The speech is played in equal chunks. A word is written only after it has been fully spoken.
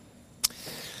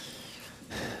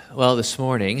Well, this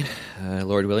morning,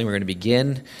 Lord willing, we're going to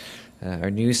begin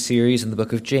our new series in the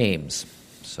book of James.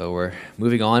 So we're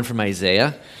moving on from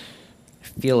Isaiah. I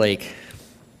feel like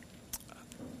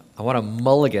I want to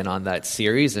mulligan on that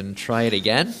series and try it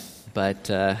again, but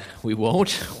we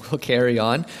won't. We'll carry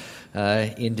on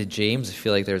into James. I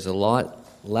feel like there's a lot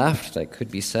left that could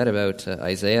be said about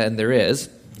Isaiah, and there is.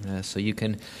 So you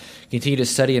can continue to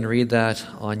study and read that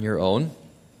on your own.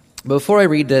 But before I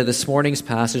read this morning's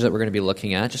passage that we're going to be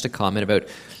looking at, just a comment about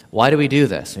why do we do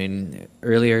this? I mean,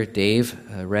 earlier Dave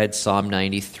read Psalm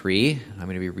 93. I'm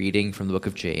going to be reading from the book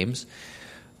of James.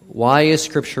 Why is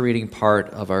Scripture reading part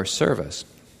of our service?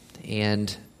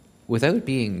 And without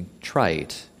being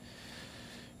trite,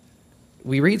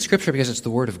 we read Scripture because it's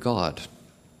the Word of God.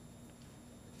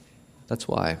 That's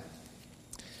why.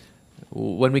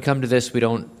 When we come to this, we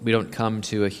don't come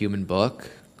to a human book.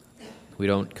 We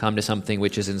don't come to something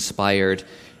which is inspired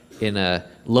in a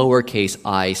lowercase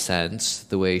I sense,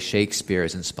 the way Shakespeare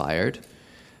is inspired.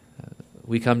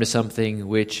 We come to something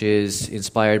which is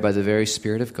inspired by the very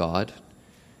Spirit of God,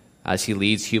 as He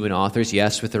leads human authors,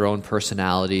 yes, with their own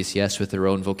personalities, yes, with their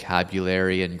own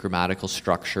vocabulary and grammatical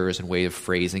structures and way of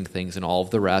phrasing things and all of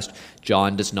the rest.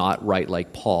 John does not write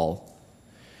like Paul.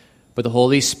 But the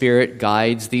Holy Spirit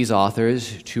guides these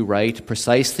authors to write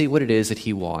precisely what it is that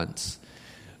He wants,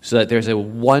 so that there's a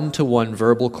one-to-one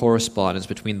verbal correspondence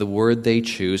between the word they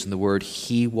choose and the word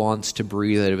He wants to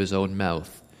breathe out of His own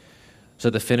mouth. So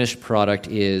the finished product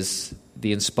is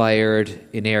the inspired,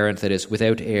 inerrant, that is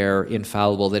without error,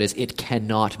 infallible, that is it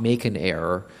cannot make an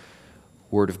error,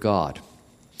 Word of God.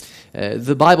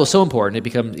 The Bible is so important,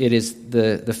 it is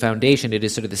the foundation, it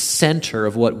is sort of the center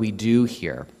of what we do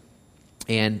here.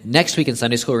 And next week in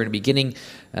Sunday school, we're going to be beginning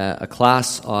a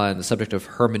class on the subject of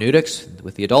hermeneutics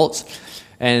with the adults.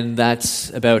 And that's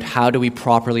about how do we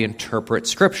properly interpret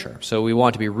Scripture. So we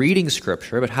want to be reading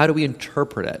Scripture, but how do we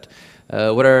interpret it?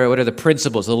 What are the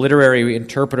principles, the literary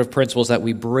interpretive principles that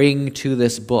we bring to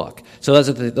this book? So those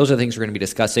are the things we're going to be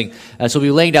discussing. So we'll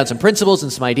be laying down some principles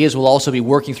and some ideas. We'll also be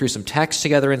working through some texts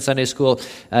together in Sunday school.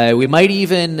 We might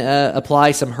even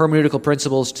apply some hermeneutical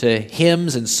principles to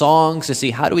hymns and songs to see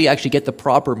how do we actually get the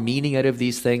proper meaning out of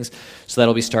these things. So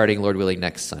that'll be starting, Lord willing,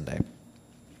 next Sunday.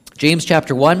 James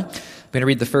chapter 1. I'm going to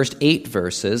read the first 8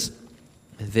 verses.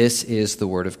 This is the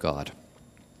Word of God.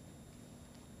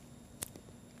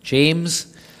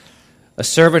 James, a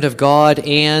servant of God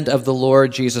and of the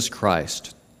Lord Jesus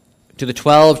Christ, to the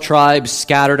 12 tribes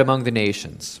scattered among the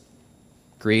nations,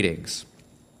 greetings.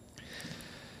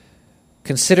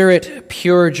 Consider it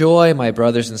pure joy, my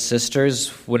brothers and sisters,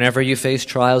 whenever you face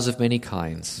trials of many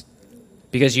kinds,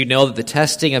 because you know that the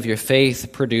testing of your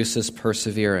faith produces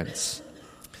perseverance.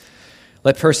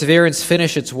 Let perseverance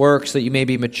finish its work so that you may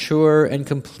be mature and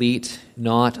complete,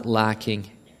 not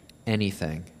lacking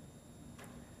anything.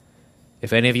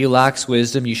 If any of you lacks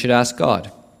wisdom, you should ask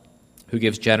God, who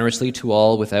gives generously to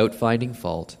all without finding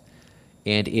fault,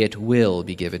 and it will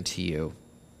be given to you.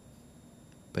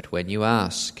 But when you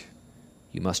ask,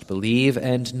 you must believe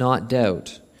and not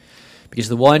doubt, because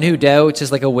the one who doubts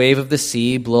is like a wave of the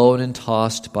sea blown and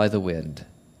tossed by the wind.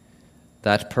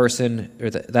 That person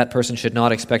should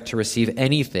not expect to receive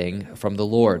anything from the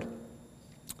Lord.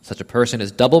 Such a person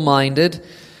is double-minded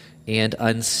and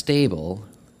unstable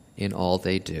in all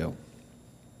they do.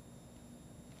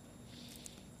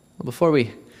 Well, before we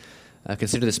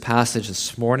consider this passage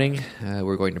this morning,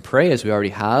 we're going to pray, as we already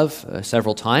have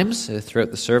several times throughout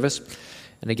the service.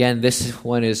 And again, this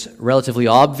one is relatively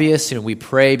obvious. We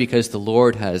pray because the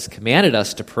Lord has commanded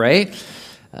us to pray.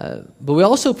 But we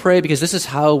also pray because this is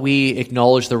how we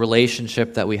acknowledge the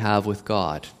relationship that we have with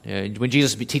God. When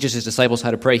Jesus teaches His disciples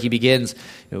how to pray, He begins,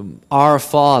 Our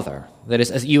Father. That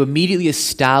is, as you immediately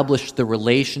establish the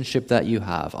relationship that you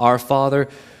have. Our Father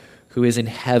who is in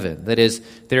heaven. That is,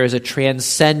 there is a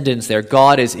transcendence there.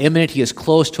 God is immanent. He is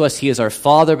close to us. He is our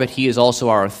Father, but He is also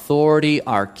our authority,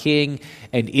 our King,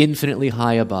 and infinitely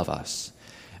high above us.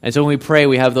 And so when we pray,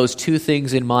 we have those two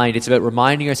things in mind. It's about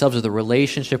reminding ourselves of the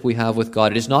relationship we have with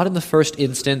God. It is not in the first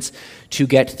instance to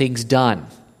get things done.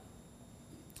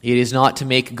 It is not to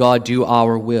make God do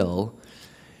our will.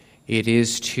 It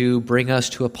is to bring us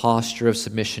to a posture of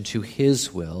submission to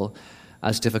His will,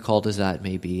 as difficult as that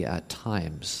may be at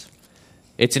times.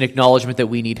 It's an acknowledgement that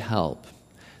we need help.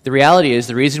 The reality is,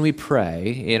 the reason we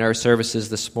pray in our services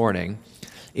this morning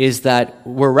is that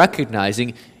we're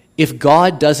recognizing if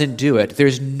God doesn't do it,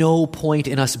 there's no point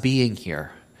in us being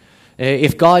here.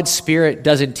 If God's Spirit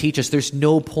doesn't teach us, there's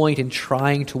no point in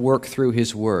trying to work through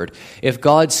His Word. If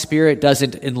God's Spirit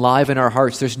doesn't enliven our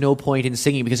hearts, there's no point in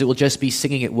singing, because it will just be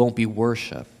singing, it won't be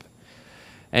worship.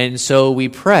 And so we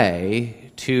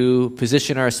pray to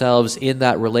position ourselves in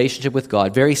that relationship with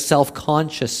God very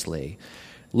self-consciously,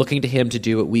 looking to Him to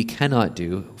do what we cannot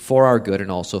do for our good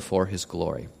and also for His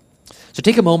glory. So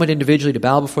take a moment individually to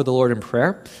bow before the Lord in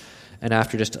prayer, and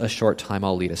after just a short time,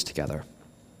 I'll lead us together.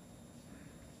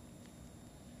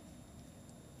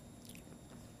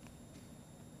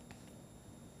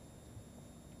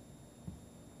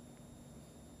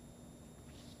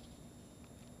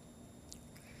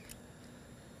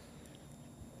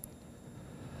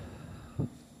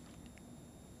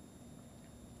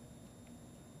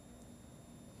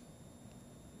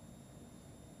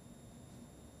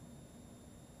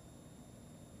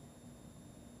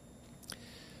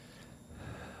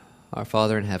 Our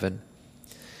Father in heaven,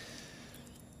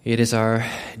 it is our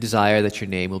desire that your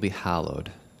name will be hallowed.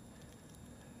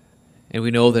 And we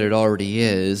know that it already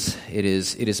is. It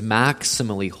is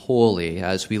maximally holy,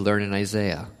 as we learn in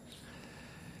Isaiah.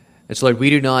 And so, Lord, we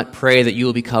do not pray that you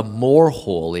will become more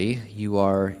holy. You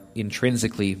are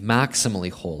intrinsically, maximally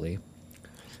holy.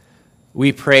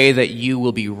 We pray that you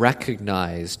will be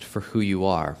recognized for who you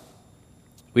are.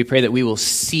 We pray that we will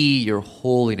see your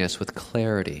holiness with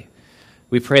clarity.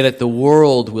 We pray that the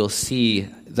world will see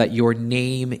that your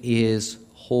name is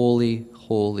holy,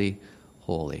 holy,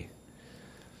 holy.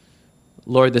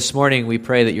 Lord, this morning we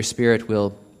pray that your Spirit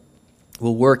will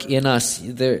work in us.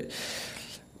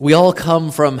 We all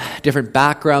come from different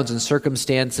backgrounds and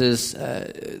circumstances.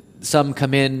 Some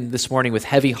come in this morning with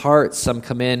heavy hearts. Some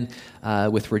come in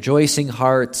with rejoicing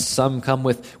hearts. Some come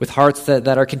with hearts that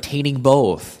are containing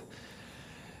both.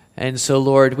 And so,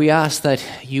 Lord, we ask that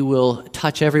you will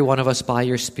touch every one of us by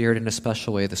your Spirit in a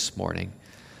special way this morning.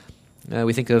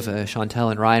 We think of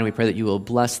Chantel and Ryan. We pray that you will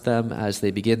bless them as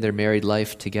they begin their married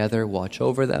life together. Watch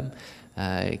over them.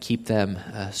 Keep them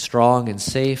strong and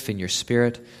safe in your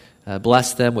Spirit.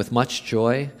 Bless them with much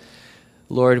joy.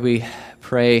 Lord, we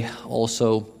pray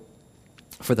also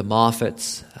for the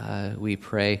Moffats. We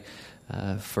pray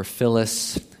for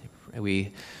Phyllis.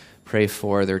 We pray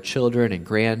for their children and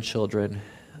grandchildren.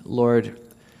 Lord,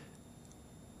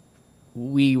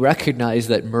 we recognize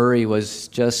that Murray was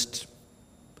just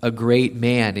a great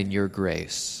man in your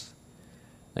grace,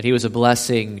 that he was a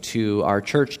blessing to our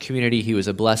church community, he was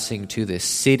a blessing to this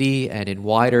city and in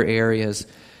wider areas,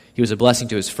 he was a blessing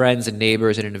to his friends and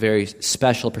neighbors, and in a very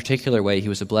special, particular way, he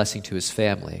was a blessing to his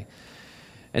family.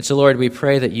 And so, Lord, we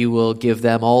pray that you will give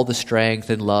them all the strength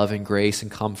and love and grace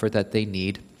and comfort that they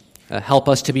need. Help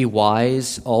us to be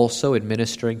wise also in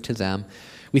ministering to them.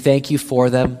 We thank you for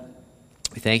them.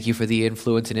 We thank you for the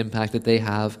influence and impact that they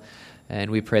have.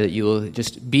 And we pray that you will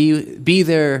just be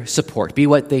their support, be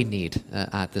what they need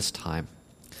at this time.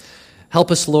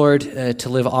 Help us, Lord, to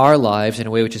live our lives in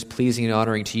a way which is pleasing and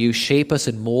honoring to you. Shape us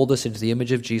and mold us into the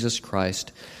image of Jesus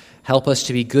Christ. Help us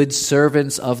to be good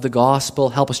servants of the gospel.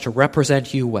 Help us to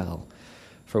represent you well.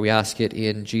 For we ask it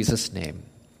in Jesus' name.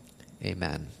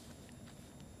 Amen.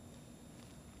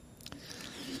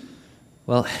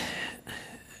 Well,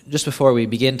 just before we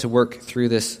begin to work through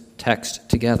this text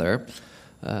together,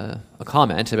 a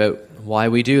comment about why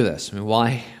we do this. I mean,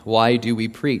 why do we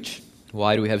preach?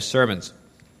 Why do we have sermons?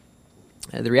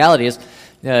 The reality is,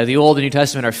 the Old and New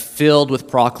Testament are filled with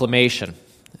proclamation.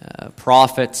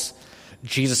 Prophets,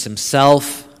 Jesus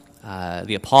himself,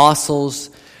 the apostles.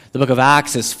 The book of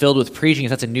Acts is filled with preaching.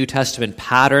 That's a New Testament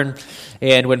pattern.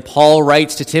 And when Paul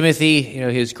writes to Timothy,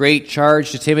 his great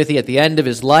charge to Timothy at the end of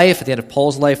his life, at the end of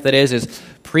Paul's life that is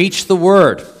preach the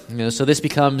word. So this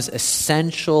becomes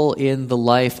essential in the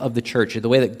life of the church. The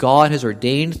way that God has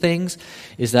ordained things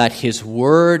is that his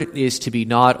word is to be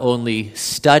not only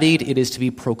studied, it is to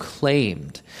be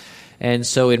proclaimed. And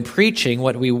so in preaching,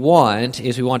 what we want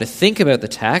to think about the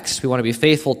text. We want to be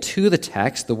faithful to the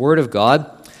text, the word of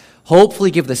God. Hopefully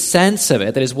give the sense of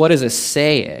it, that is, what is it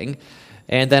saying,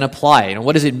 and then apply it. And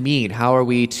what does it mean? How are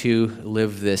we to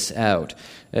live this out?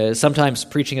 Sometimes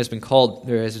preaching has been called,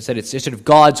 or as I said, it's sort of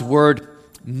God's word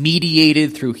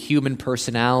mediated through human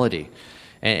personality.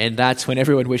 And that's when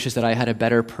everyone wishes that I had a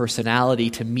better personality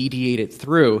to mediate it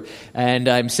through. And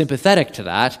I'm sympathetic to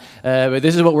that. But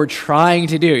this is what we're trying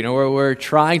to do. We're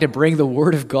trying to bring the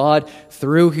Word of God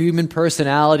through human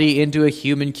personality into a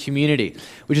human community.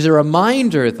 Which is a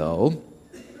reminder, though,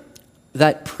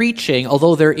 that preaching,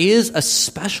 although there is a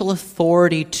special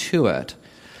authority to it,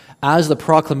 as the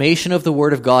proclamation of the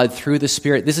Word of God through the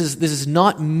Spirit, this is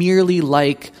not merely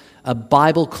like a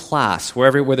Bible class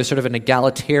where there's sort of an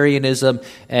egalitarianism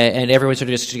and everyone sort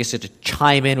of just gets to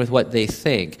chime in with what they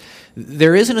think.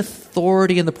 There is an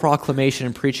authority in the proclamation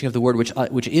and preaching of the word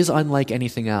which is unlike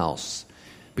anything else,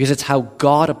 because it's how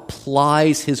God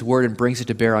applies his word and brings it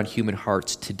to bear on human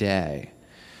hearts today.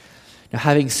 Now,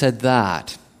 having said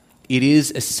that, It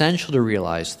is essential to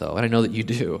realize, though, and I know that you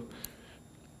do,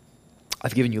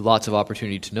 I've given you lots of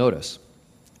opportunity to notice,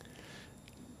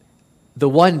 the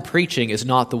one preaching is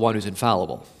not the one who's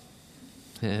infallible.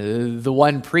 The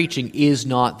one preaching is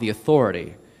not the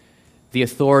authority. The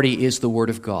authority is the Word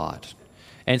of God.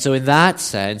 And so in that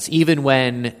sense, even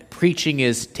when preaching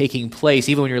is taking place,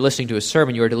 even when you're listening to a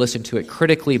sermon, you are to listen to it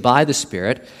critically by the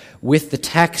Spirit, with the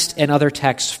text and other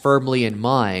texts firmly in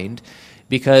mind,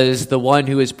 because the one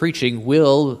who is preaching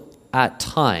will, at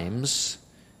times,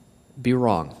 be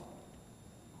wrong.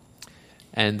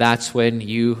 And that's when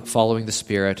you, following the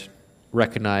Spirit,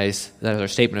 recognize that, as our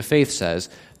statement of faith says,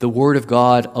 the Word of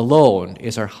God alone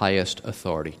is our highest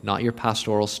authority, not your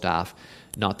pastoral staff,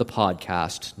 not the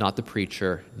podcast, not the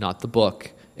preacher, not the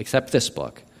book, except this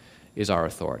book is our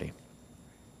authority.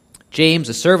 James,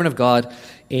 a servant of God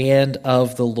and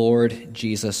of the Lord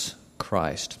Jesus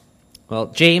Christ. Well,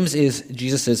 James is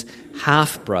Jesus'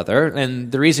 half-brother,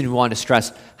 and the reason we want to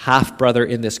stress half-brother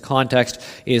in this context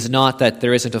is not that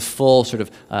there isn't a full sort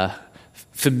of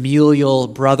familial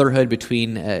brotherhood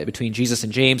between Jesus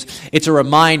and James. It's a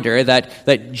reminder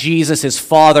that Jesus'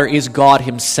 father is God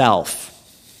himself.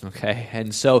 Okay,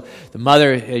 and so the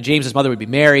mother, James's mother would be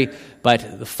Mary,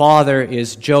 but the father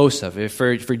is Joseph.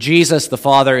 For Jesus, the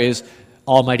father is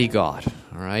Almighty God.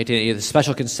 All right, the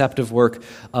special conceptive work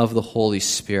of the Holy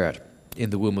Spirit in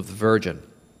the womb of the Virgin.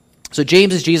 So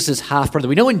James is Jesus' half-brother.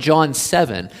 We know in John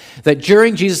 7 that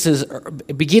during Jesus'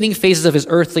 beginning phases of his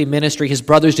earthly ministry, his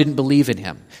brothers didn't believe in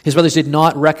him. His brothers did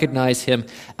not recognize him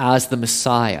as the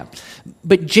Messiah.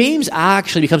 But James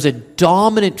actually becomes a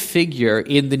dominant figure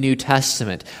in the New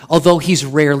Testament, although he's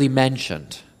rarely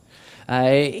mentioned.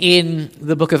 In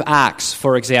the book of Acts,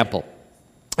 for example,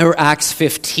 or Acts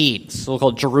 15,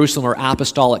 so-called Jerusalem or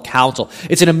Apostolic Council.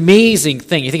 It's an amazing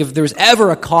thing. You think if there was ever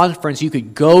a conference you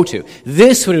could go to,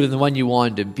 this would have been the one you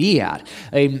wanted to be at.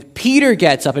 Peter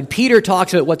gets up, and Peter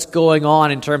talks about what's going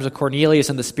on in terms of Cornelius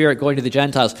and the Spirit going to the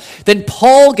Gentiles. Then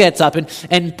Paul gets up,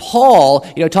 and Paul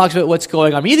talks about what's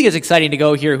going on. I mean, you think it's exciting to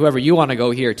go hear whoever you want to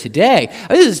go hear today.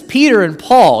 This is Peter and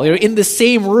Paul in the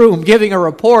same room giving a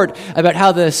report about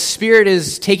how the Spirit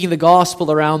is taking the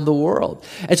gospel around the world.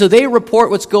 And so they report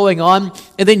what's going on,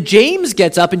 and then James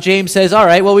gets up and James says, all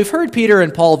right, well, we've heard Peter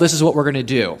and Paul, this is what we're going to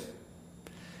do.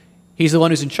 He's the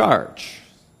one who's in charge.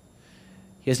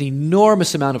 He has an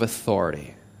enormous amount of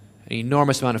authority, an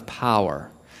enormous amount of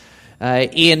power.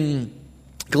 In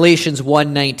Galatians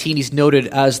 1:19, he's noted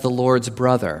as the Lord's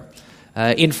brother.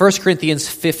 In 1 Corinthians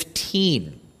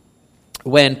 15,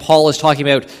 when Paul is talking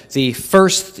about the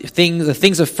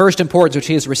things of first importance which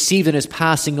he has received and is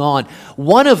passing on,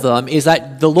 one of them is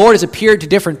that the Lord has appeared to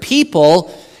different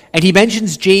people, and he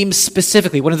mentions James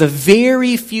specifically. One of the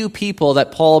very few people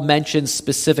that Paul mentions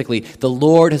specifically, the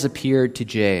Lord has appeared to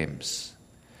James.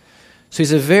 So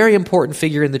he's a very important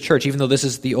figure in the church, even though this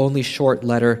is the only short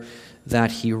letter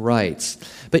that he writes.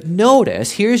 But notice,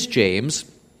 here's James,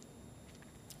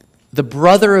 the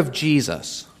brother of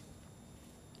Jesus.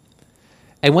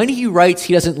 And when he writes,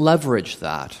 he doesn't leverage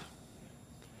that.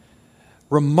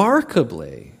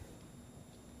 Remarkably,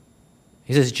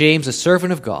 he says, James, a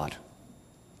servant of God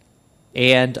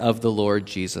and of the Lord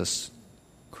Jesus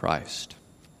Christ.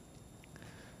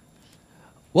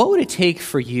 What would it take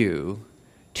for you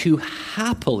to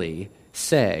happily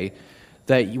say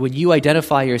that when you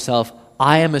identify yourself,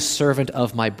 I am a servant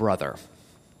of my brother?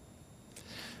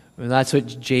 And that's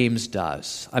what James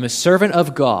does. I'm a servant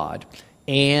of God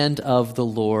and of the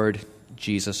Lord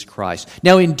Jesus Christ.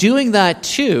 Now, in doing that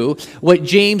too, what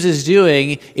James is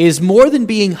doing is more than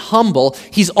being humble,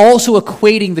 he's also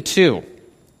equating the two.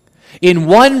 In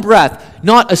one breath,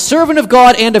 not a servant of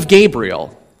God and of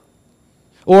Gabriel,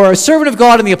 or a servant of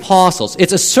God and the apostles.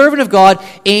 It's a servant of God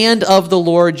and of the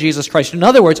Lord Jesus Christ. In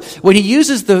other words, when he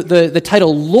uses the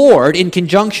title Lord in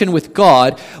conjunction with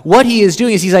God, what he is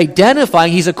doing is he's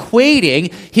identifying, he's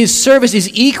equating his service is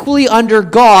equally under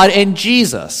God and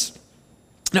Jesus.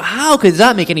 Now, how could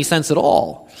that make any sense at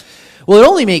all? Well, it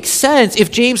only makes sense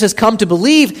if James has come to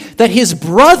believe that his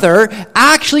brother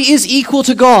actually is equal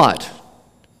to God.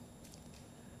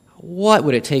 What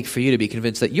would it take for you to be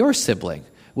convinced that your sibling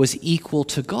was equal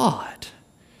to God?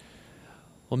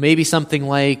 Well, maybe something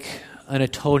like an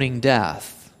atoning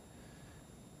death.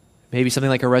 Maybe something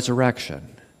like a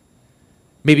resurrection.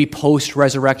 Maybe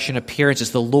post-resurrection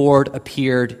appearances. The Lord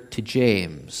appeared to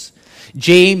James.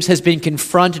 James has been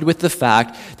confronted with the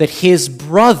fact that his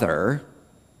brother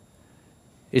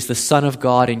is the Son of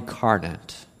God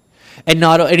incarnate.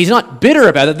 And he's not bitter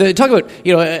about it. They talk about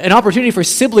an opportunity for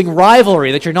sibling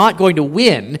rivalry that you're not going to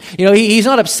win. He's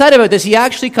not upset about this. He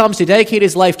actually comes to dedicate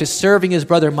his life to serving his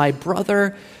brother. My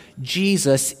brother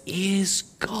Jesus is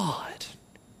God.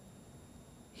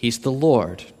 He's the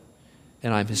Lord,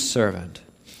 and I'm his servant.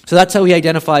 So that's how he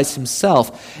identifies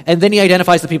himself. And then he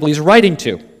identifies the people he's writing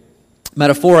to,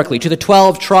 metaphorically, to the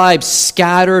 12 tribes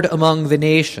scattered among the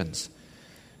nations.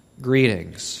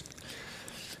 Greetings.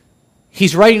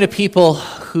 He's writing to people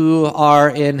who are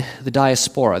in the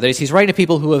diaspora. That is, he's writing to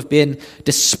people who have been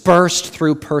dispersed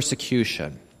through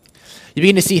persecution. You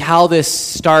begin to see how this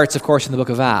starts, of course, in the book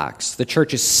of Acts. The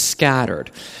church is scattered.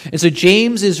 And so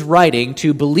James is writing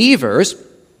to believers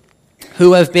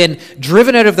who have been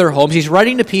driven out of their homes. He's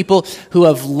writing to people who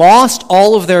have lost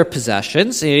all of their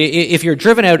possessions. If you're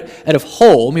driven out of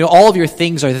home, all of your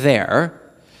things are there.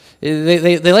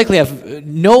 They likely have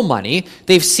no money.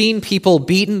 They've seen people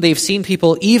beaten. They've seen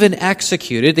people even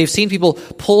executed. They've seen people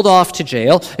pulled off to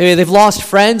jail. They've lost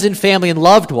friends and family and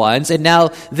loved ones, and now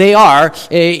they are,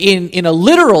 in a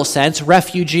literal sense,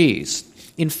 refugees.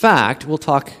 In fact, we'll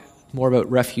talk more about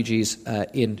refugees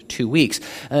in 2 weeks.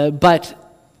 But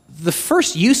the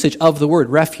first usage of the word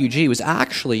refugee was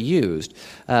actually used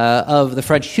of the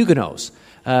French Huguenots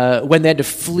when they had to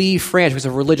flee France because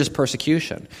of religious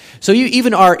persecution. So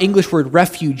even our English word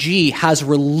refugee has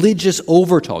religious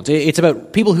overtones. It's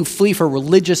about people who flee for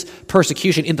religious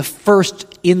persecution in the first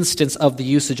instance of the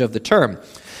usage of the term.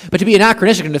 But to be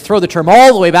anachronistic and to throw the term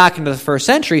all the way back into the first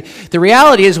century, the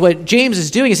reality is what James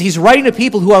is doing is he's writing to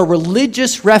people who are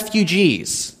religious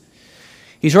refugees.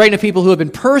 He's writing to people who have been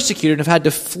persecuted and have had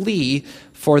to flee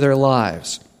for their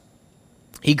lives.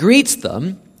 He greets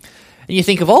them. And you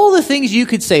think of all the things you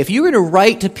could say. If you were to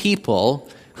write to people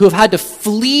who have had to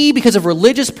flee because of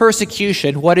religious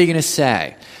persecution, what are you going to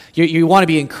say? You want to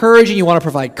be encouraging. You want to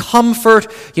provide comfort.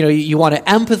 You want to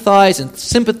empathize and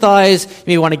sympathize.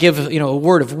 Maybe you want to give a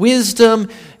word of wisdom.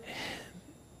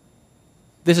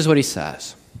 This is what he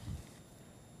says.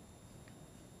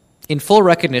 In full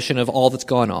recognition of all that's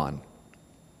gone on,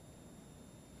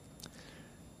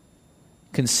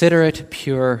 consider it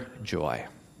pure joy.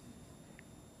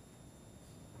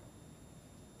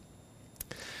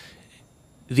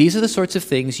 These are the sorts of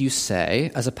things you say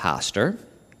as a pastor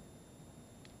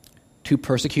to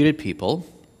persecuted people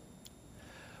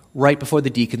right before the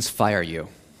deacons fire you.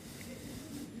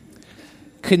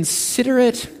 Consider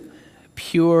it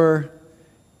pure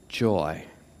joy.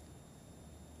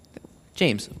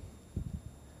 James,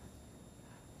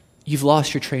 you've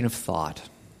lost your train of thought.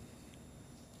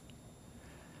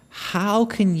 How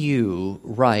can you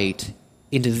write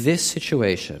into this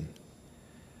situation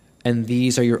and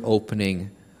these are your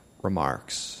opening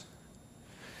remarks?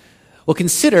 Well,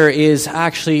 consider is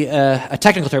actually a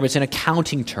technical term. It's an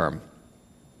accounting term.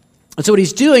 And so what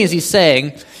he's doing is he's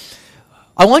saying,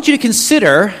 I want you to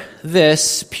consider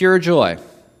this pure joy.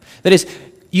 That is,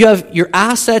 you have your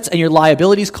assets and your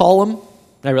liabilities column.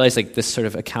 And I realize this sort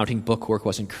of accounting bookwork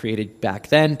wasn't created back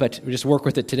then, but we just work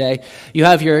with it today. You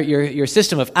have your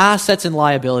system of assets and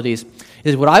liabilities.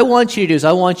 What I want you to do is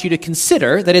I want you to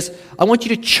consider, that is, I want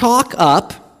you to chalk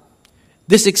up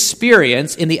this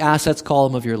experience in the assets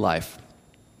column of your life.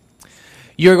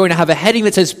 You're going to have a heading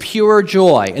that says pure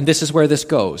joy, and this is where this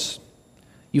goes.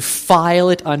 You file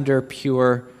it under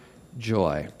pure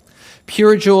joy.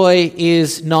 Pure joy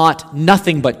is not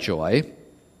nothing but joy,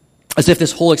 as if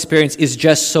this whole experience is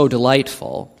just so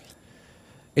delightful.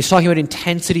 It's talking about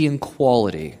intensity and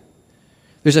quality.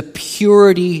 There's a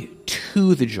purity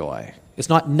to the joy. It's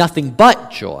not nothing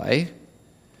but joy,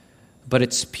 but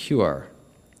it's pure.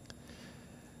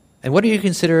 And what do you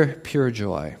consider pure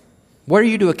joy? What are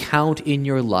you to account in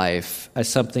your life as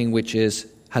something which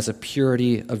has a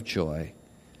purity of joy?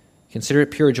 Consider it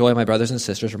pure joy, my brothers and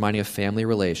sisters, reminding of family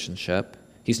relationship.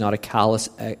 He's not a callous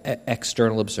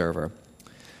external observer.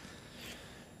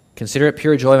 Consider it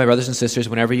pure joy, my brothers and sisters,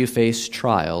 whenever you face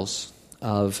trials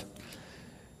of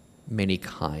many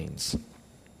kinds.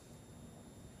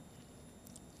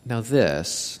 Now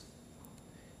this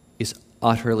is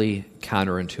utterly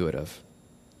counterintuitive.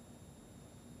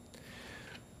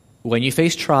 When you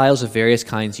face trials of various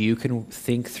kinds, you can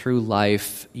think through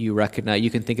life, you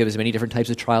can think of as many different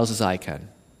types of trials as I can.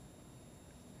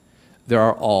 There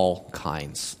are all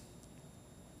kinds.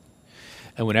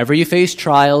 And whenever you face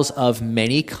trials of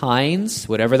many kinds,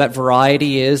 whatever that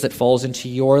variety is that falls into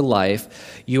your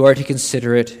life, you are to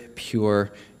consider it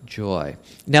pure joy.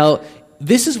 Now,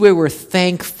 this is where we're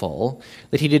thankful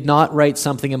that he did not write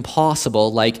something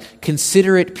impossible like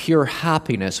consider it pure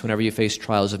happiness whenever you face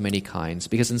trials of many kinds,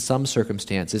 because in some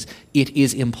circumstances it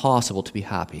is impossible to be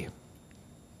happy.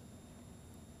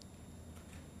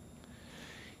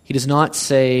 He does not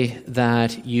say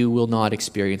that you will not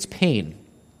experience pain.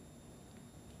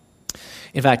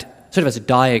 In fact, sort of as a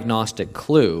diagnostic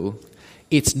clue,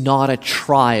 it's not a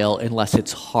trial unless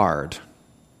it's hard.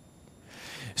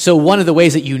 So one of the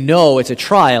ways that you know it's a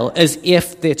trial is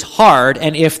if it's hard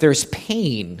and if there's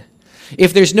pain.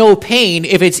 If there's no pain,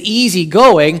 if it's easy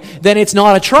going, then it's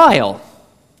not a trial.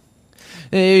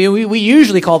 We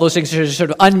usually call those things sort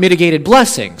of unmitigated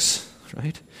blessings,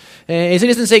 right? It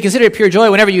doesn't say consider it pure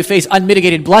joy whenever you face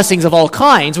unmitigated blessings of all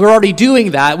kinds. We're already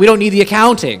doing that. We don't need the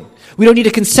accounting. We don't need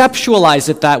to conceptualize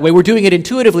it that way. We're doing it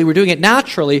intuitively. We're doing it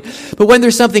naturally. But when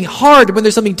there's something hard, when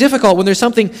there's something difficult, when there's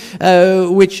something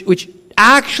which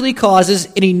actually causes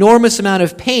an enormous amount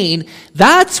of pain,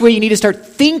 that's where you need to start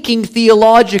thinking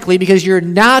theologically, because your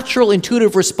natural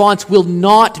intuitive response will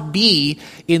not be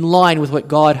in line with what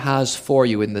God has for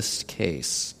you in this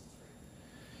case.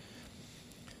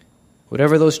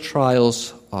 Whatever those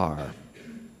trials are.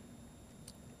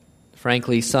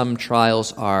 Frankly, some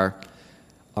trials are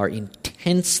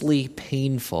intensely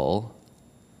painful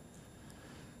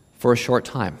for a short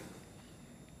time.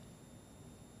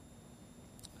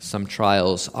 Some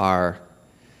trials are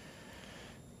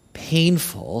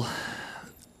painful,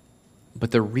 but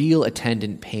the real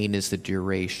attendant pain is the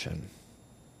duration.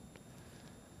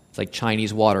 It's like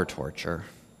Chinese water torture.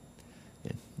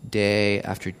 Day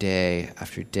after day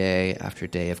after day after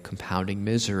day of compounding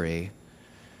misery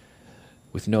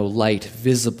with no light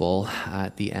visible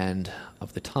at the end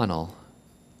of the tunnel.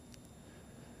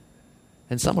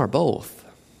 And some are both.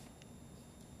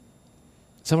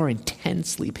 Some are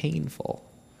intensely painful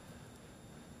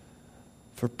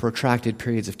for protracted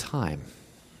periods of time.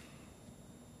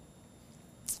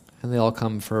 And they all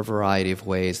come for a variety of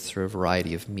ways, through a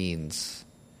variety of means.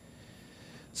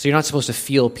 So you're not supposed to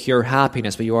feel pure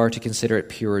happiness, but you are to consider it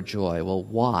pure joy. Well,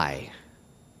 why?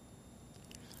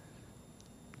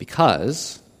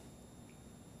 Because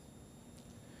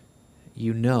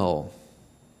you know.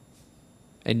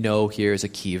 And know here is a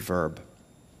key verb.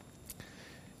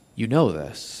 You know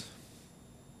this.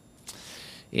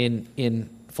 In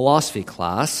philosophy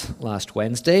class last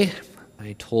Wednesday,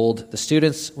 I told the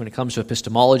students, when it comes to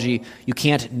epistemology, you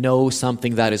can't know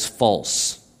something that is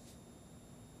false.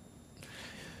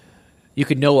 You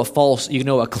could know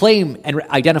a claim and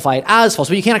identify it as false,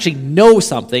 but you can't actually know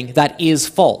something that is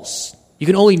false. You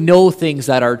can only know things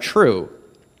that are true.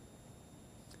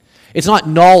 It's not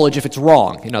knowledge if it's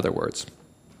wrong, in other words.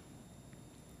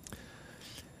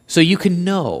 So you can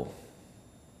know.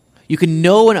 You can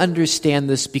know and understand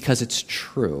this because it's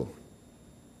true.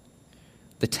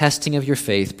 The testing of your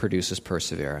faith produces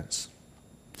perseverance.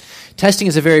 Testing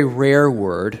is a very rare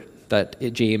word that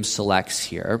James selects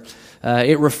here.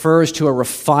 It refers to a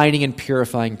refining and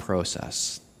purifying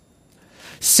process.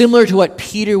 Similar to what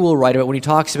Peter will write about when he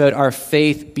talks about our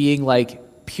faith being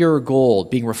like pure gold,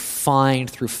 being refined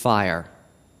through fire.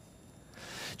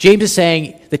 James is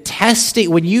saying the testing,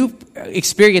 when you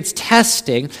experience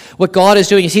testing, what God is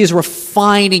doing is He is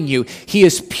refining you. He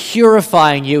is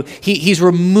purifying you. He's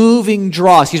removing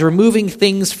dross. He's removing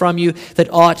things from you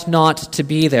that ought not to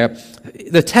be there.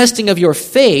 The testing of your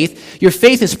faith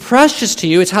is precious to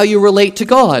you. It's how you relate to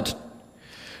God.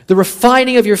 The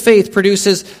refining of your faith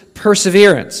produces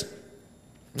perseverance.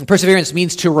 And perseverance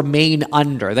means to remain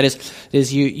under. That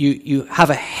is you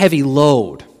have a heavy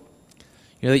load,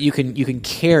 that you can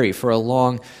carry for a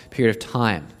long period of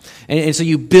time. And so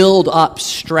you build up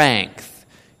strength.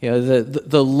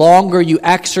 The longer you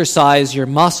exercise your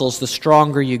muscles, the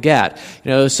stronger you get.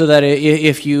 So that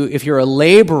if you're a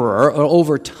laborer,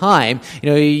 over time,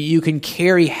 you can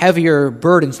carry heavier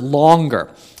burdens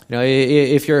longer.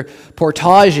 If you're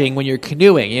portaging when you're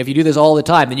canoeing, if you do this all the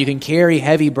time, then you can carry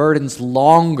heavy burdens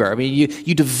longer.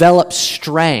 You develop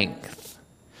strength.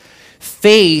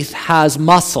 Faith has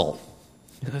muscle.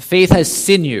 Faith has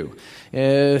sinew.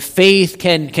 Faith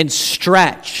can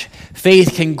stretch.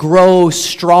 Faith can grow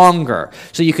stronger.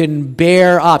 So you can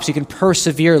bear up, so you can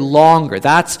persevere longer.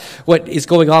 That's what is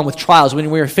going on with trials. When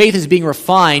your faith is being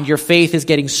refined, your faith is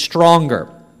getting stronger.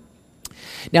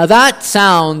 Now that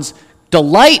sounds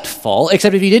delightful,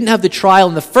 except if you didn't have the trial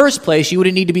in the first place, you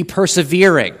wouldn't need to be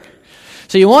persevering.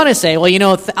 So you want to say,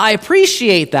 well, I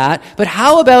appreciate that, but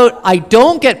how about I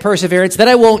don't get perseverance, then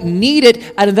I won't need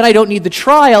it, and then I don't need the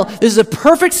trial. This is a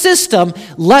perfect system.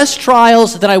 Less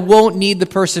trials, then I won't need the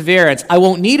perseverance. I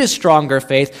won't need a stronger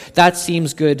faith. That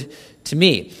seems good to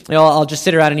me. I'll just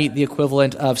sit around and eat the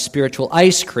equivalent of spiritual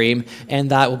ice cream,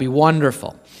 and that will be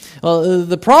wonderful. Well,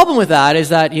 the problem with that is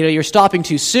that you're stopping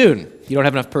too soon. You don't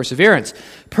have enough perseverance.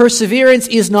 Perseverance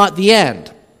is not the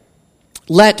end.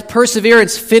 Let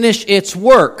perseverance finish its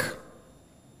work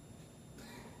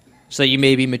so that you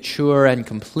may be mature and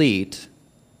complete,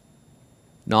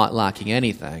 not lacking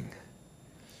anything.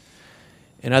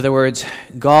 In other words,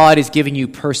 God is giving you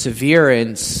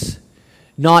perseverance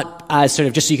not as sort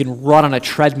of just so you can run on a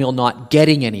treadmill not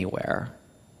getting anywhere.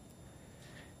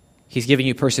 He's giving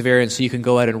you perseverance so you can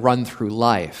go out and run through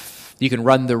life. You can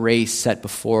run the race set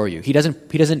before you. He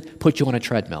doesn't put you on a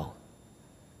treadmill.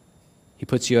 He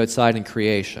puts you outside in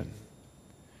creation.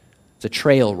 It's a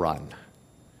trail run.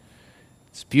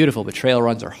 It's beautiful, but trail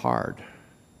runs are hard.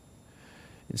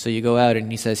 And so you go out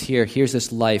and he says, here's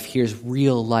this life, here's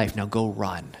real life, now go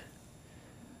run.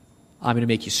 I'm going to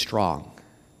make you strong.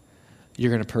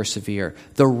 You're going to persevere.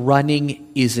 The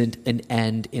running isn't an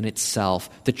end in itself.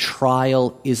 The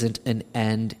trial isn't an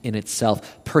end in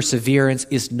itself. Perseverance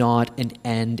is not an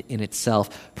end in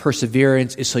itself.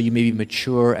 Perseverance is so you may be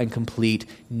mature and complete,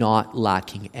 not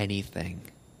lacking anything.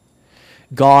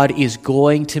 God is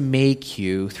going to make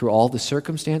you, through all the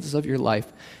circumstances of your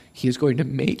life, He is going to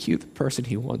make you the person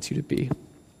He wants you to be.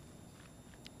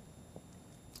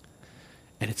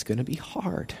 And it's going to be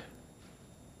hard.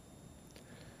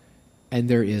 And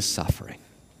there is suffering.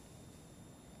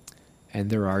 And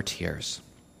there are tears.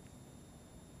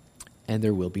 And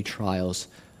there will be trials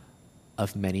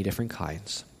of many different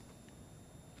kinds.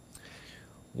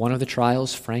 One of the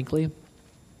trials, frankly,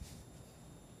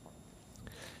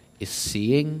 is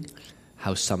seeing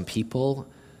how some people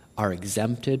are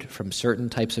exempted from certain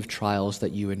types of trials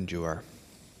that you endure.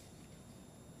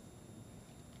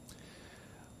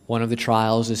 One of the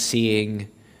trials is seeing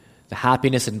the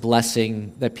happiness and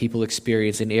blessing that people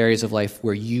experience in areas of life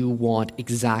where you want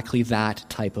exactly that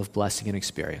type of blessing and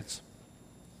experience.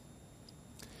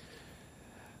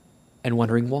 And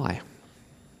wondering why.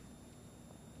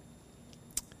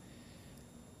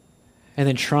 And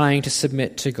then trying to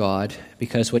submit to God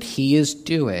because what He is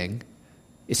doing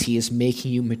is He is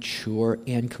making you mature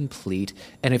and complete.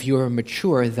 And if you are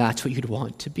mature, that's what you'd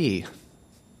want to be,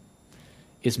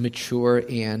 is mature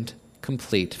and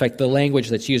complete. In fact, the language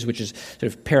that's used, which is sort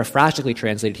of paraphrastically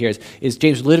translated here, is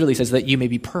James literally says that you may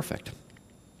be perfect.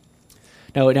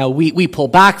 Now we pull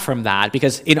back from that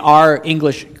because in our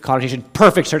English connotation,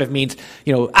 perfect sort of means,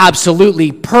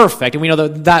 absolutely perfect. And we know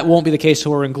that won't be the case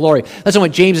when we're in glory. That's not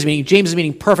what James is meaning. James is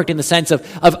meaning perfect in the sense of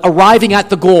arriving at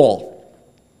the goal.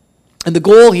 And the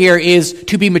goal here is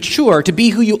to be mature, to be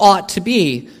who you ought to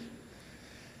be.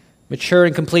 Mature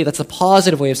and complete, that's a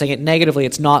positive way of saying it. Negatively,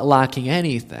 it's not lacking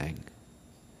anything.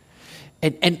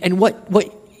 And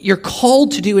what you're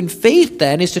called to do in faith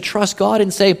then is to trust God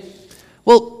and say,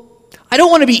 well, I don't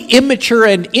want to be immature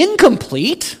and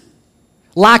incomplete,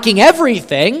 lacking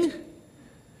everything.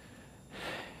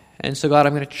 And so, God,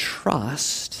 I'm going to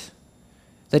trust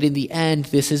that in the end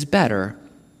this is better.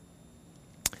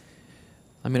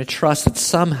 I'm going to trust that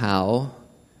somehow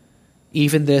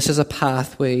even this is a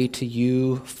pathway to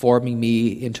you forming me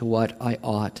into what I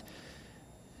ought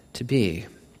to be,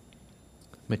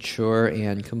 mature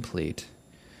and complete.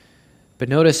 But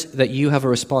notice that you have a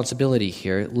responsibility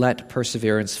here. Let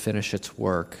perseverance finish its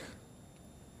work.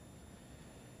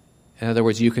 In other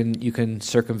words, you can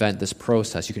circumvent this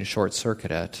process. You can short-circuit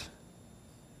it.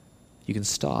 You can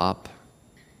stop.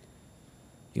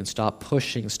 You can stop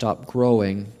pushing, stop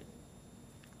growing.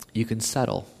 You can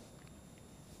settle.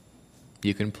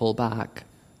 You can pull back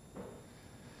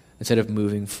instead of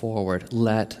moving forward.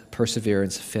 Let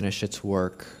perseverance finish its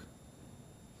work.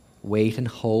 Wait and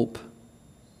hope.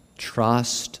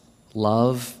 Trust,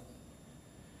 love.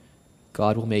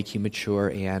 God will make you mature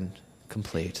and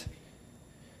complete,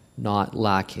 not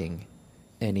lacking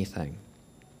anything.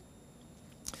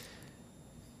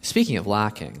 Speaking of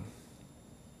lacking,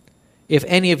 if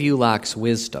any of you lacks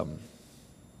wisdom,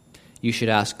 you should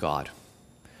ask God,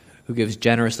 who gives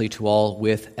generously to all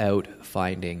without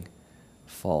finding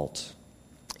fault,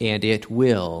 and it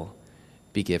will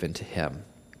be given to him.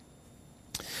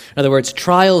 In other words,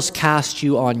 trials cast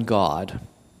you on God.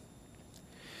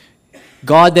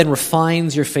 God then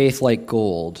refines your faith like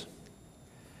gold.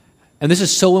 And this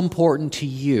is so important to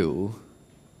you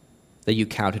that you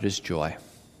count it as joy.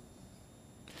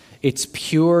 It's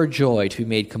pure joy to be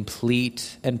made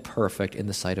complete and perfect in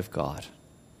the sight of God,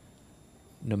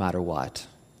 no matter what.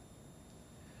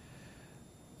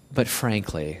 But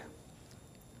frankly,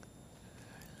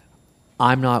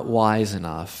 I'm not wise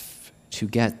enough to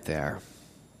get there.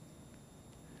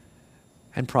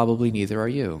 And probably neither are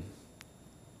you.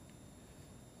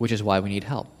 Which is why we need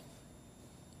help.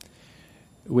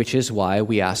 Which is why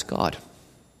we ask God.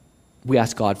 We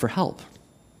ask God for help.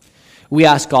 We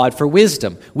ask God for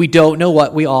wisdom. We don't know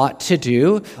what we ought to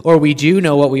do, or we do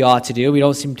know what we ought to do. We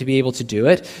don't seem to be able to do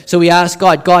it. So we ask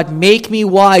God, God, make me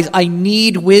wise. I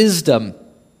need wisdom.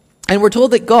 And we're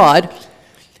told that God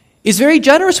is very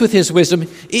generous with his wisdom.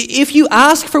 If you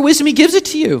ask for wisdom, he gives it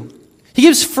to you. He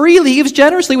gives freely, he gives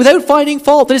generously without finding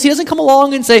fault. That is, he doesn't come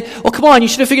along and say, oh, come on, you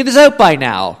should have figured this out by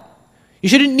now. You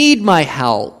shouldn't need my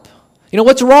help.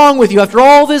 What's wrong with you after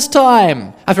all this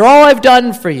time? After all I've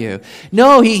done for you?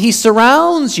 No, he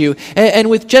surrounds you, and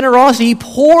with generosity, he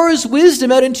pours wisdom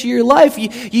out into your life.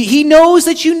 He knows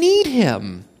that you need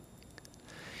him.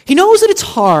 He knows that it's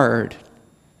hard.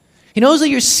 He knows that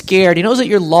you're scared. He knows that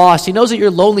you're lost. He knows that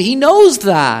you're lonely. He knows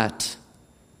that.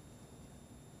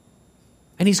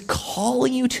 And he's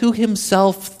calling you to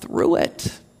himself through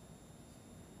it.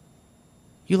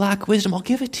 You lack wisdom, I'll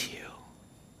give it to you.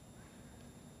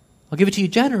 I'll give it to you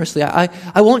generously.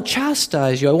 I won't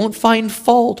chastise you. I won't find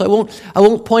fault. I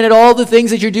won't point out all the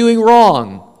things that you're doing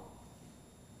wrong.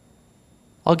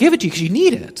 I'll give it to you because you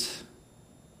need it.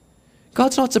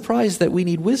 God's not surprised that we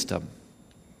need wisdom.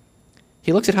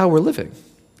 He looks at how we're living.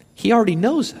 He already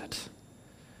knows it.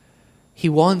 He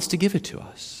wants to give it to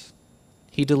us.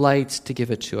 He delights to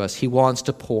give it to us. He wants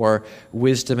to pour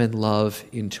wisdom and love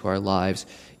into our lives.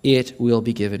 It will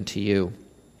be given to you.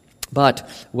 But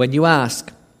when you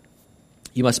ask,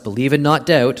 you must believe and not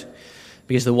doubt,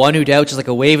 because the one who doubts is like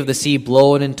a wave of the sea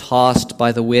blown and tossed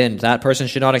by the wind. That person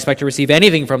should not expect to receive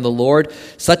anything from the Lord.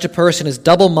 Such a person is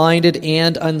double-minded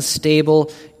and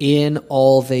unstable in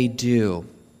all they do.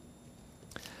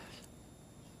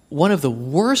 One of the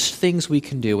worst things we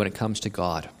can do when it comes to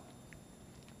God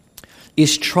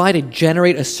is try to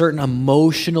generate a certain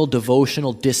emotional,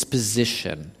 devotional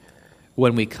disposition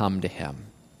when we come to him.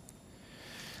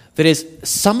 That is,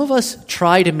 some of us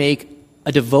try to make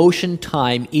a devotion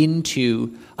time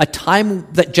into a time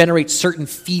that generates certain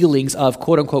feelings of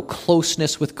quote-unquote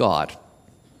closeness with God.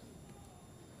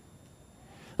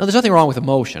 Now, there's nothing wrong with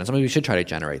emotions. I mean, we should try to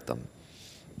generate them.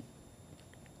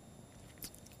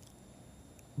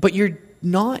 But you're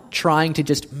not trying to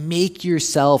just make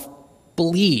yourself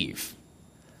believe.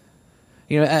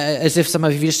 As if somehow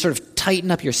if you just sort of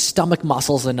tighten up your stomach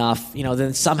muscles enough,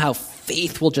 then somehow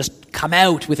faith will just come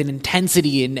out with an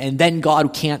intensity and then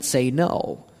God can't say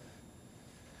no.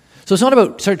 So it's not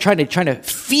about sort of trying to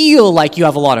feel like you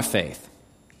have a lot of faith.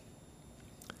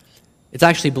 It's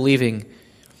actually believing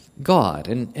God.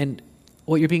 And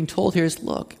what you're being told here is,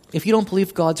 look, if you don't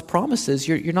believe God's promises,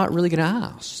 you're not really going to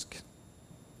ask.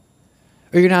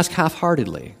 Or you're going to ask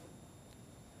half-heartedly.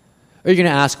 Or you're going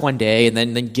to ask one day and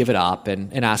then give it up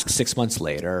and ask 6 months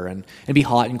later and be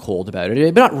hot and cold about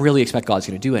it, but not really expect God's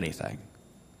going to do anything.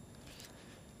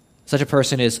 Such a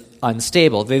person is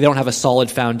unstable. They don't have a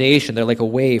solid foundation. They're like a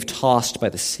wave tossed by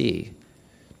the sea.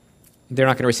 They're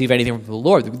not going to receive anything from the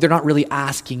Lord. They're not really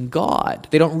asking God.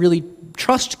 They don't really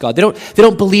trust God. They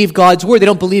don't believe God's word. They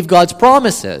don't believe God's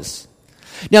promises.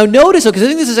 Now notice, because I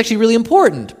think this is actually really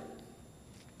important.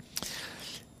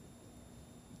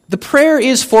 The prayer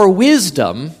is for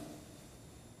wisdom,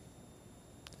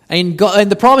 and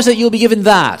the promise that you'll be given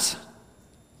that.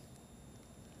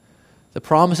 The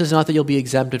promise is not that you'll be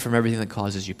exempted from everything that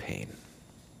causes you pain.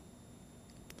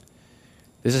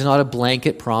 This is not a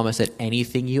blanket promise that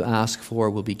anything you ask for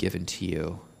will be given to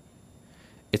you.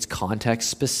 It's context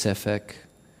specific.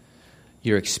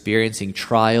 You're experiencing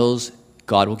trials.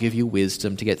 God will give you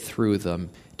wisdom to get through them,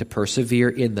 to persevere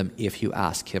in them if you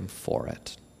ask him for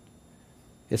it.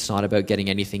 It's not about getting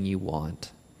anything you want.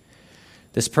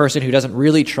 This person who doesn't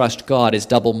really trust God is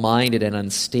double-minded and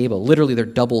unstable. Literally, they're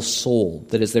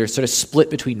double-souled. That is, they're sort of split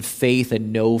between faith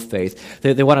and no faith.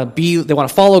 They want to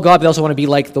follow God, but they also want to be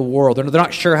like the world. They're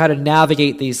not sure how to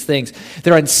navigate these things.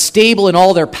 They're unstable in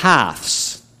all their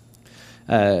paths.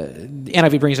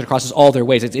 NIV brings it across as all their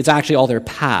ways. It's actually all their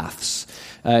paths,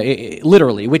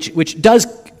 literally, which does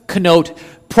connote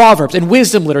Proverbs and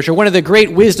wisdom literature. One of the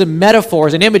great wisdom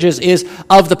metaphors and images is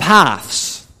of the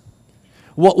paths.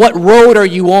 What road are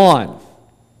you on?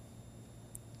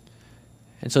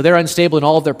 And so they're unstable in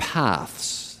all of their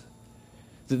paths.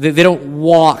 They don't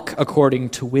walk according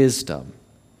to wisdom.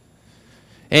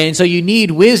 And so you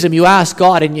need wisdom. You ask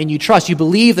God and you trust. You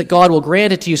believe that God will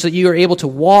grant it to you so that you are able to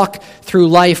walk through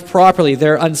life properly.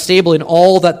 They're unstable in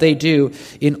all that they do,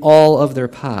 in all of their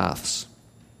paths.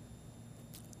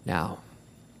 Now,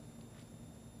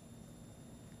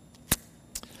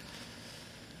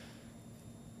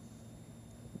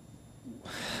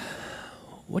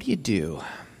 what do you do?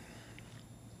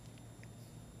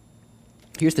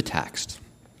 Here's the text.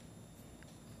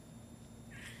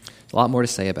 There's a lot more to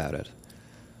say about it.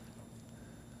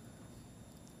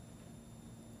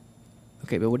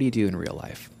 Okay, but what do you do in real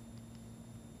life?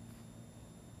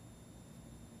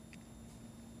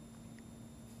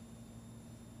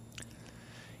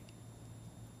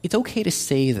 It's okay to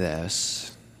say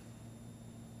this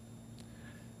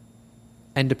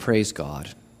and to praise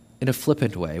God. in a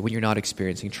flippant way when you're not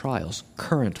experiencing trials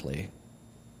currently.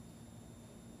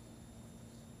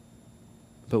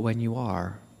 But when you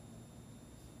are,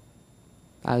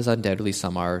 as undoubtedly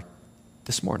some are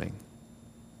this morning,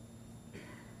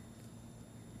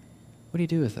 what do you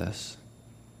do with this?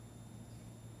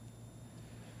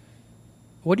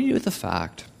 What do you do with the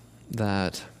fact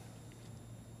that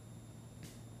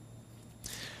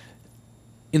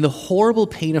in the horrible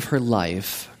pain of her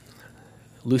life,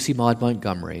 Lucy Maud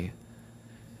Montgomery,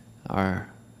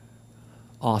 our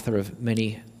author of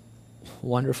many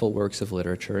wonderful works of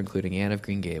literature, including Anne of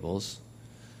Green Gables,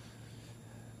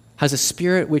 has a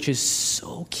spirit which is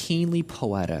so keenly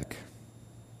poetic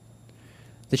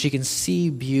that she can see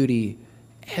beauty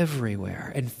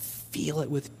everywhere and feel it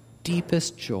with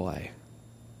deepest joy.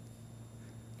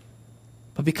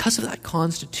 But because of that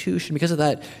constitution, because of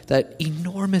that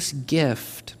enormous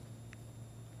gift,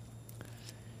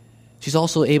 she's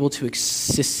also able to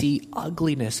see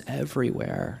ugliness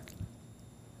everywhere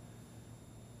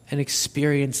and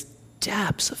experience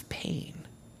depths of pain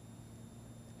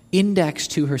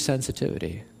indexed to her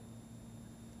sensitivity.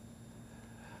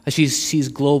 As she sees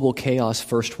global chaos,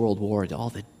 First World War, all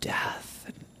the death,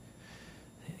 and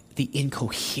the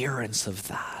incoherence of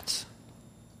that.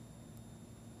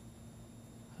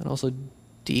 And also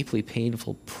deeply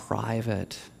painful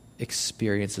private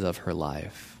experiences of her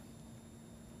life.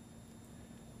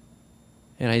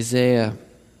 In Isaiah,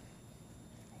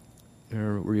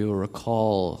 you'll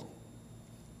recall,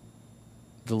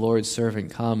 the Lord's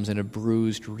servant comes, and a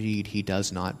bruised reed he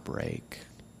does not break.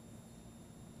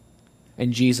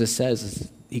 And Jesus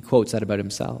says, he quotes that about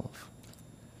himself.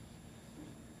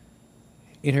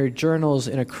 In her journals,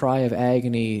 in a cry of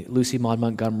agony, Lucy Maud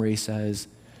Montgomery says,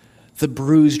 the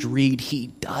bruised reed he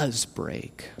does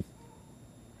break.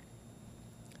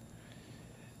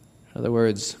 In other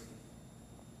words,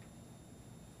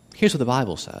 here's what the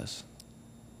Bible says.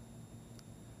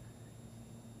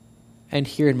 And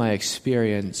here in my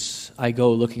experience, I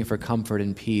go looking for comfort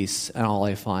and peace, and all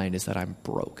I find is that I'm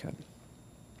broken.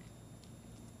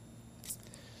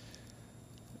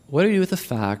 What do you do with the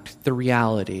fact, the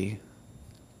reality,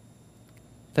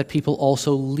 that people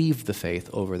also leave the faith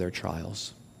over their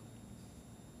trials?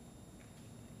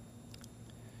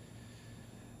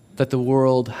 That the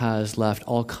world has left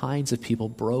all kinds of people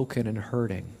broken and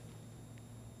hurting.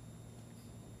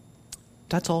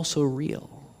 That's also real.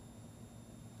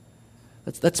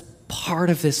 That's part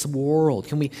of this world.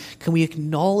 Can we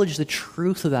acknowledge the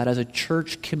truth of that as a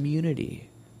church community?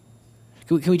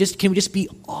 Can we just be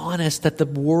honest that the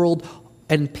world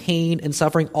and pain and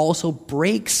suffering also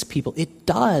breaks people? It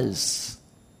does.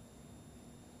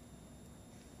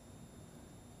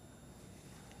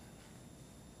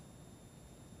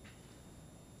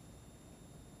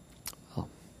 Well,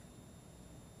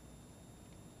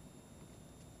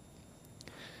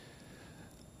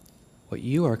 what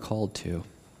you are called to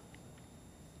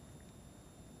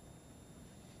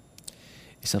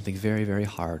is something very, very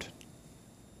hard.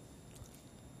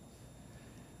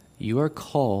 You are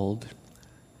called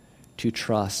to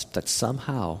trust that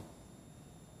somehow,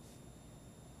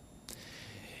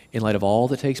 in light of all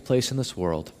that takes place in this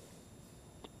world,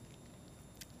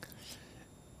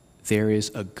 there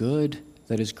is a good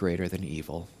that is greater than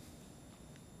evil.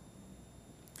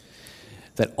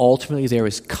 That ultimately there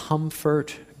is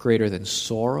comfort greater than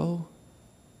sorrow.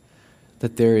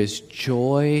 That there is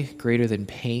joy greater than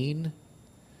pain.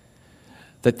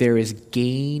 That there is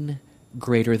gain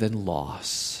greater than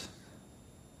loss.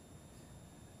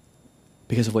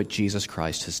 Because of what Jesus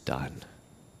Christ has done.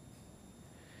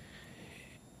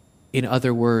 In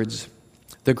other words,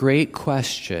 the great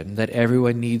question that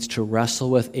everyone needs to wrestle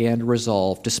with and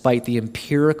resolve, despite the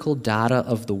empirical data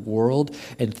of the world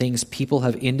and things people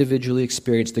have individually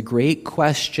experienced, the great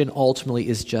question ultimately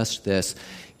is just this: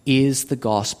 is the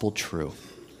gospel true?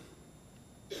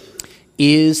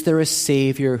 Is there a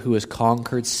Savior who has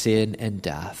conquered sin and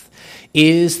death?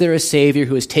 Is there a Savior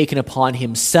who has taken upon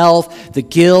himself the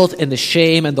guilt and the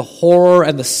shame and the horror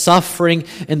and the suffering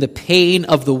and the pain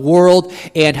of the world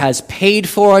and has paid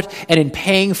for it, and in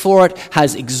paying for it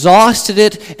has exhausted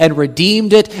it and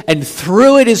redeemed it, and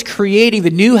through it is creating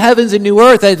the new heavens and new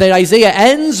earth that Isaiah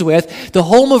ends with, the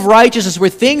home of righteousness where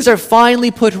things are finally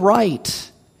put right?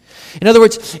 In other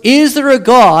words, is there a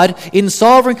God in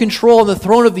sovereign control on the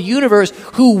throne of the universe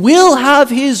who will have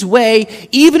his way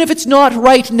even if it's not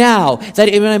right now?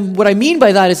 What I mean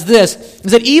by that is this,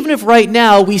 is that even if right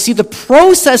now we see the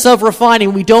process of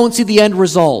refining, we don't see the end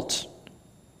result.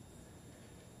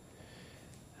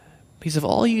 Because if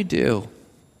all you do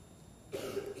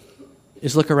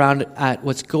is look around at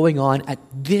what's going on at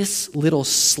this little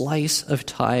slice of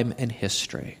time and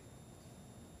history,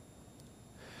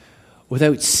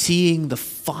 without seeing the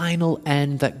final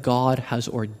end that God has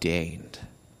ordained.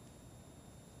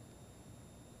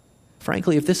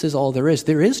 Frankly, if this is all there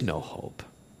is no hope.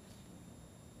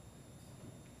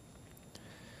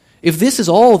 If this is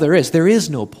all there is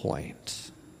no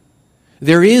point.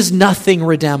 There is nothing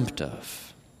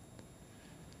redemptive.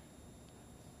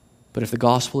 But if the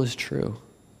gospel is true,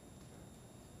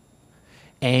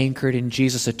 anchored in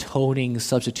Jesus' atoning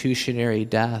substitutionary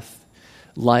death,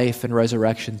 life and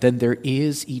resurrection, then there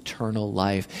is eternal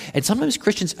life. And sometimes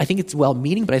Christians, I think it's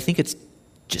well-meaning, but I think it's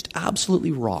just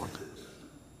absolutely wrong.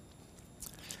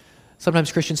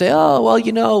 Sometimes Christians say, oh,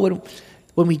 well,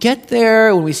 when we get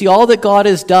there, when we see all that God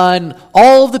has done,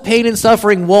 all of the pain and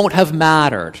suffering won't have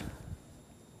mattered.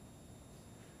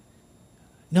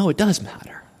 No, it does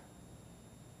matter.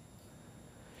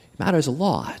 It matters a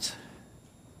lot.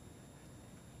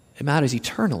 It matters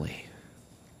eternally.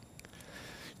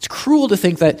 It's cruel to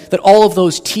think that all of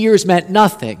those tears meant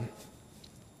nothing.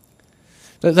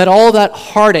 That all that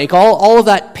heartache, all of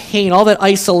that pain, all that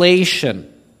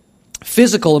isolation,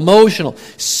 physical, emotional,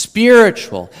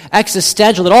 spiritual,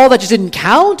 existential, that all that just didn't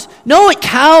count? No, it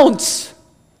counts.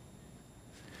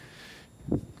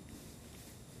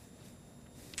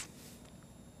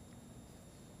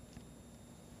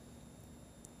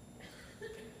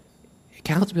 It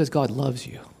counts because God loves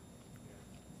you.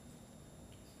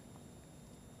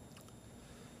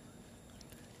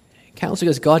 It counts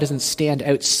because God doesn't stand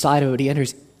outside of it, He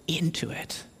enters into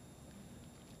it.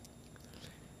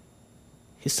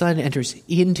 His Son enters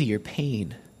into your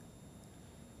pain.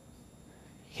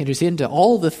 He enters into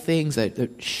all the things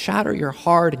that shatter your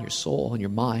heart and your soul and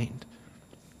your mind.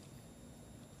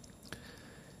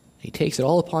 He takes it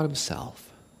all upon Himself.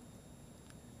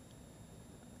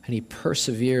 And He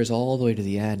perseveres all the way to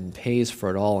the end and pays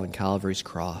for it all on Calvary's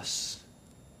cross.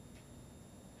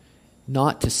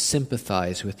 Not to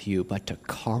sympathize with you, but to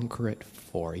conquer it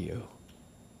for you.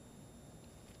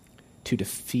 To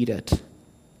defeat it.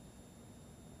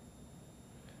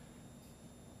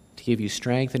 To give you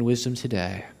strength and wisdom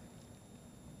today.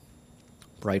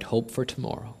 Bright hope for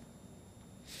tomorrow.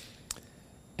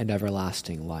 And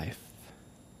everlasting life.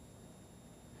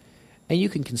 And you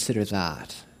can consider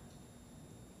that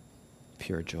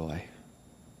pure joy,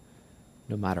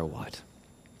 no matter what.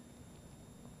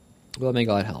 Well, may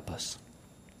God help us.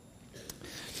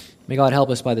 May God help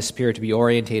us by the Spirit to be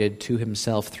orientated to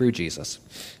Himself through Jesus,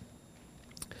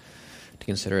 to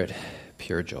consider it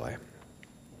pure joy.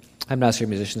 I'm going to ask your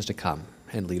musicians to come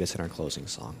and lead us in our closing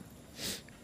song.